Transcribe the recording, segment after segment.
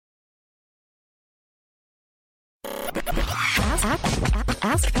AskPat.com.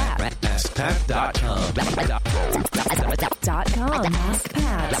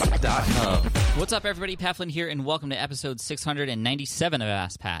 AskPat.com. What's up, everybody? Pat Flynn here, and welcome to episode 697 of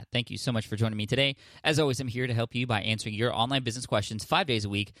Ask Pat. Thank you so much for joining me today. As always, I'm here to help you by answering your online business questions 5 days a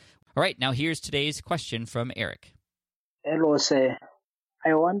week. All right, now here's today's question from Eric. Hello, sir.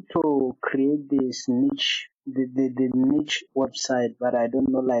 I want to create this niche, the niche website, but I don't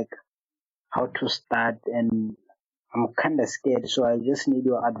know how to start, and I'm kind of scared. So I just need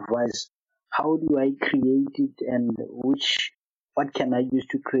your advice. How do I create it, and what can I use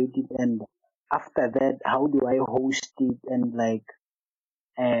to create it? And after that, how do I host it, and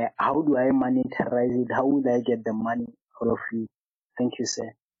how do I monetize it? How will I get the money out of it? Thank you,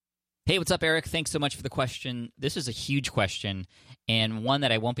 sir. Hey, what's up, Eric? Thanks so much for the question. This is a huge question, and one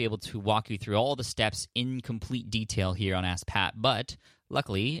that I won't be able to walk you through all the steps in complete detail here on Ask Pat, but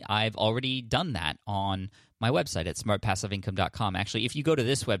luckily, I've already done that on my website at smartpassiveincome.com. Actually, if you go to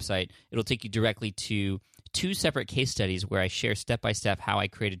this website, it'll take you directly to 2 separate case studies where I share step-by-step how I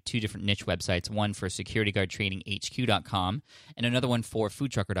created 2 different niche websites, one for securityguardtraininghq.com and another one for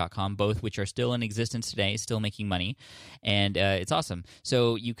foodtrucker.com, both which are still in existence today, still making money, and it's awesome.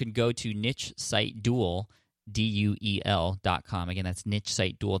 So you can go to nichesiteduel.com. DUEL.com. Again, that's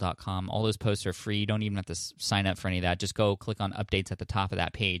nichesiteduel.com. All those posts are free. You don't even have to sign up for any of that. Just go click on updates at the top of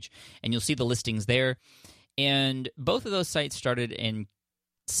that page, and you'll see the listings there. And both of those sites started in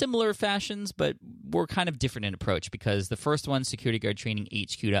similar fashions, but were kind of different in approach, because the first one,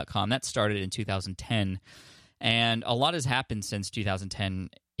 securityguardtraininghq.com, that started in 2010. And a lot has happened since 2010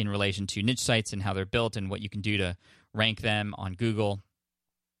 in relation to niche sites and how they're built and what you can do to rank them on Google.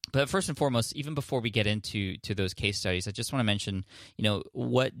 But first and foremost, even before we get into those case studies, I just want to mention,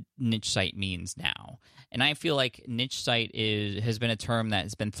 what niche site means now. And I feel like niche site has been a term that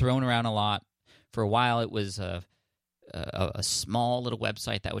has been thrown around a lot. For a while, it was a small little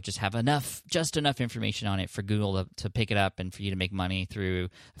website that would just have just enough information on it for Google to pick it up and for you to make money through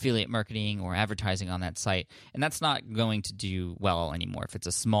affiliate marketing or advertising on that site. And that's not going to do well anymore. If it's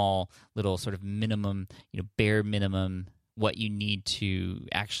a small little sort of minimum, bare minimum, what you need to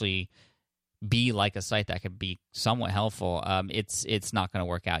actually be like a site that could be somewhat helpful, it's not going to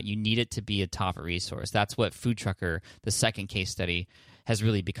work out. You need it to be a top resource. That's what Food Trucker, the second case study, has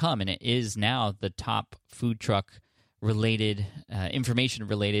really become, and it is now the top food truck related, information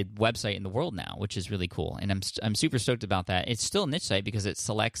related website in the world now, which is really cool. And I'm super stoked about that. It's still a niche site because it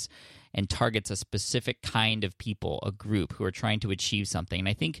selects and targets a specific kind of people, a group who are trying to achieve something. And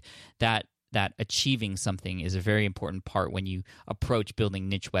I think that achieving something is a very important part when you approach building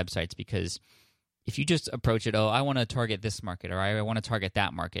niche websites, because if you just approach it, I want to target this market or I want to target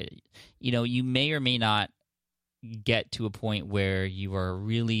that market, you may or may not get to a point where you are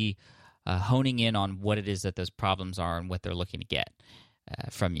really honing in on what it is that those problems are and what they're looking to get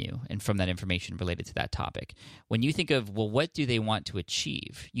from you and from that information related to that topic. When you think of, what do they want to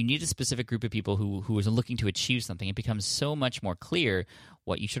achieve? You need a specific group of people who is looking to achieve something. It becomes so much more clear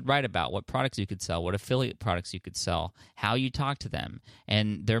what you should write about, what products you could sell, what affiliate products you could sell, how you talk to them.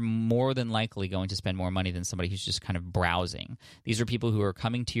 And they're more than likely going to spend more money than somebody who's just kind of browsing. These are people who are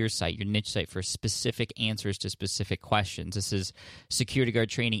coming to your site, your niche site, for specific answers to specific questions. This is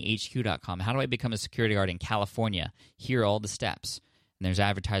securityguardtraininghq.com. How do I become a security guard in California? Here are all the steps. And there's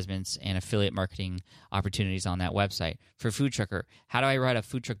advertisements and affiliate marketing opportunities on that website. For Food Trucker, how do I write a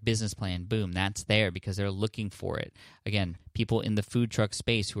food truck business plan? Boom, that's there because they're looking for it. Again, people in the food truck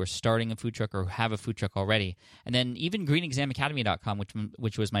space who are starting a food truck or who have a food truck already. And then even greenexamacademy.com,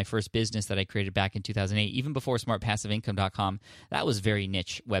 which was my first business that I created back in 2008, even before smartpassiveincome.com, that was a very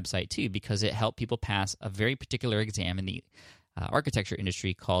niche website too, because it helped people pass a very particular exam in the architecture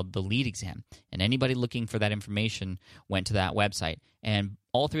industry called the LEED exam. And anybody looking for that information went to that website. And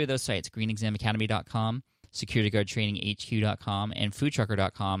all 3 of those sites, greenexamacademy.com, securityguardtraininghq.com, and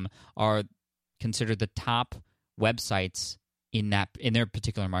foodtrucker.com, are considered the top websites in their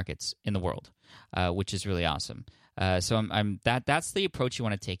particular markets in the world, which is really awesome. So that's the approach you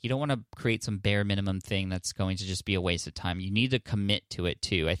want to take. You don't want to create some bare minimum thing that's going to just be a waste of time. You need to commit to it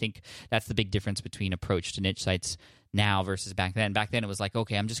too. I think that's the big difference between approach to niche sites now versus back then. Back then it was like,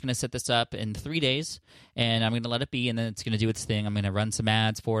 okay, I'm just going to set this up in 3 days and I'm going to let it be, and then it's going to do its thing. I'm going to run some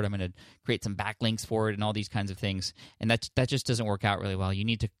ads for it. I'm going to create some backlinks for it and all these kinds of things. And that just doesn't work out really well. You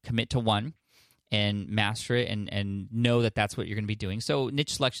need to commit to one and master it and know that that's what you're going to be doing. So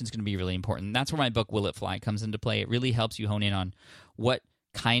niche selection is going to be really important. That's where my book, Will It Fly, comes into play. It really helps you hone in on what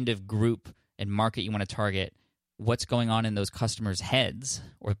kind of group and market you want to target, what's going on in those customers' heads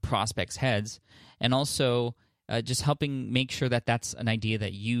or prospects' heads, and also just helping make sure that that's an idea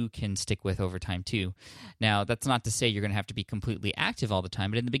that you can stick with over time too. Now, that's not to say you're going to have to be completely active all the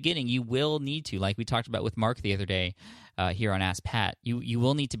time, but in the beginning, you will need to, like we talked about with Mark the other day here on Ask Pat, you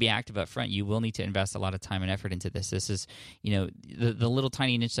will need to be active up front. You will need to invest a lot of time and effort into this. This is, the little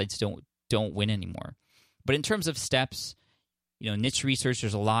tiny niche sites don't win anymore. But in terms of steps, niche research,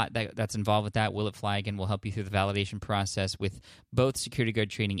 there's a lot that's involved with that. Will It Fly, again, will help you through the validation process with both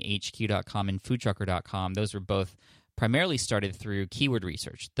SecurityGuardTrainingHQ.com and FoodTrucker.com. Those were both primarily started through keyword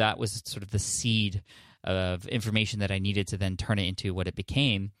research. That was sort of the seed of information that I needed to then turn it into what it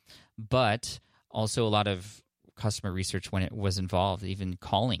became, but also a lot of customer research when it was involved, even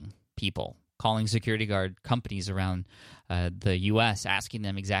calling security guard companies around the U.S., asking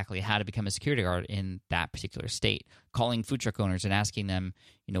them exactly how to become a security guard in that particular state, calling food truck owners and asking them,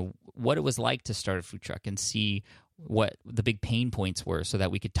 what it was like to start a food truck and see what the big pain points were so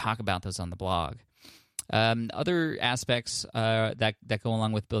that we could talk about those on the blog. Other aspects that go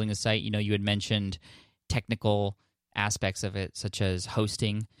along with building a site, you had mentioned technical aspects of it, such as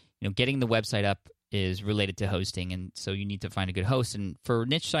hosting. Getting the website up is related to hosting, and so you need to find a good host. And for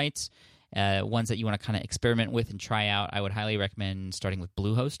niche sites, ones that you want to kind of experiment with and try out, I would highly recommend starting with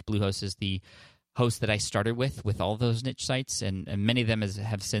Bluehost. Bluehost is the host that I started with all those niche sites, and many of them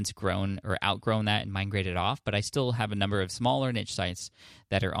have since grown or outgrown that and migrated off, but I still have a number of smaller niche sites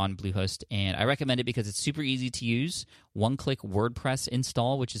that are on Bluehost, and I recommend it because it's super easy to use. One-click WordPress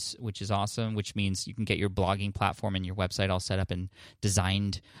install, which is awesome, which means you can get your blogging platform and your website all set up and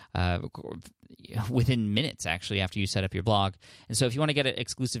designed within minutes, actually, after you set up your blog. And so if you want to get an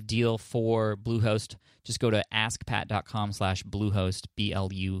exclusive deal for Bluehost, just go to askpat.com/Bluehost,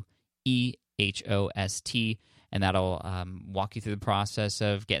 BLUEHOST, and that'll walk you through the process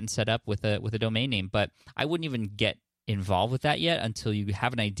of getting set up with a domain name. But I wouldn't even get involved with that yet until you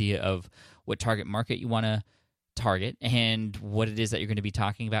have an idea of what target market you want to target and what it is that you're going to be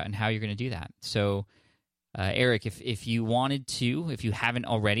talking about and how you're going to do that. So, Eric, if you wanted to, if you haven't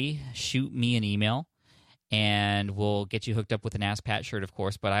already, shoot me an email and we'll get you hooked up with an Ask Pat shirt, of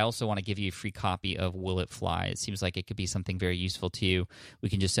course, but I also want to give you a free copy of Will It Fly. It seems like it could be something very useful to you. We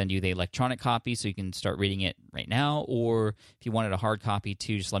can just send you the electronic copy so you can start reading it right now, or if you wanted a hard copy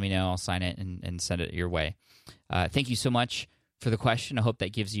too, just let me know. I'll sign it and send it your way. Thank you so much for the question. I hope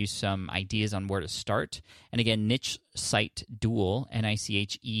that gives you some ideas on where to start. And again, Niche Site Duel,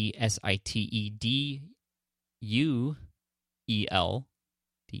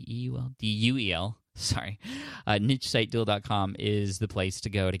 NICHESITEDUEL, sorry, nichesiteduel.com is the place to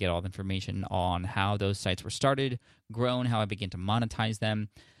go to get all the information on how those sites were started, grown, how I began to monetize them.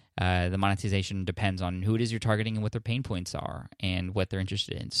 The monetization depends on who it is you're targeting and what their pain points are and what they're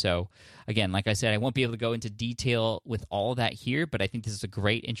interested in. So again, like I said, I won't be able to go into detail with all that here, but I think this is a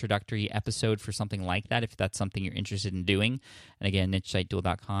great introductory episode for something like that if that's something you're interested in doing. And again,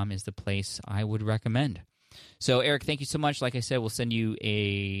 nichesiteduel.com is the place I would recommend. So Eric, thank you so much. Like I said, we'll send you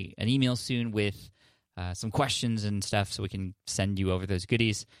an email soon with some questions and stuff so we can send you over those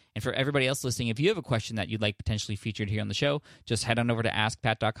goodies. And for everybody else listening, if you have a question that you'd like potentially featured here on the show, just head on over to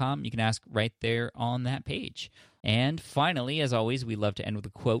askpat.com. You can ask right there on that page. And finally, as always, we love to end with a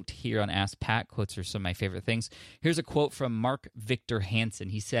quote here on Ask Pat. Quotes are some of my favorite things. Here's a quote from Mark Victor Hansen.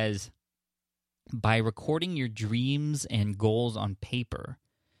 He says, "By recording your dreams and goals on paper,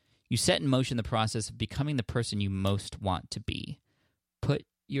 you set in motion the process of becoming the person you most want to be. Put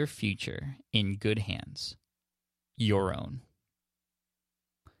your future in good hands, your own."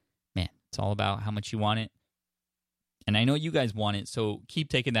 Man, it's all about how much you want it. And I know you guys want it, so keep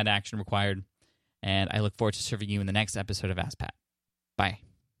taking that action required. And I look forward to serving you in the next episode of Ask Pat. Bye.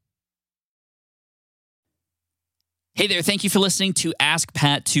 Hey there, thank you for listening to Ask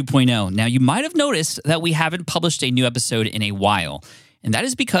Pat 2.0. Now, you might have noticed that we haven't published a new episode in a while. And that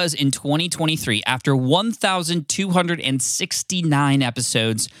is because in 2023, after 1,269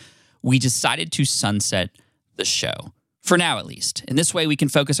 episodes, we decided to sunset the show. For now, at least. In this way, we can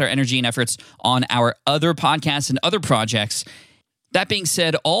focus our energy and efforts on our other podcasts and other projects. That being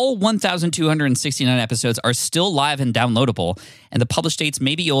said, all 1,269 episodes are still live and downloadable, and the published dates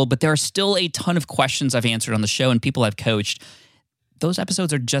may be old, but there are still a ton of questions I've answered on the show and people I've coached. Those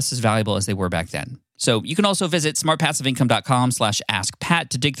episodes are just as valuable as they were back then. So you can also visit smartpassiveincome.com/askpat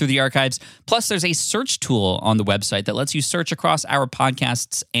to dig through the archives. Plus, there's a search tool on the website that lets you search across our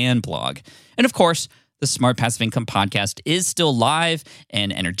podcasts and blog. And of course, the Smart Passive Income podcast is still live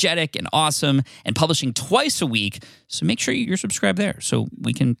and energetic and awesome and publishing twice a week. So make sure you're subscribed there so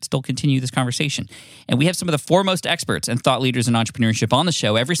we can still continue this conversation. And we have some of the foremost experts and thought leaders in entrepreneurship on the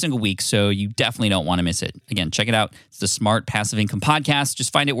show every single week, so you definitely don't want to miss it. Again, check it out. It's the Smart Passive Income podcast.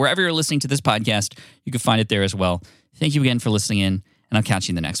 Just find it wherever you're listening to this podcast. You can find it there as well. Thank you again for listening in, and I'll catch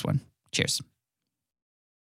you in the next one. Cheers.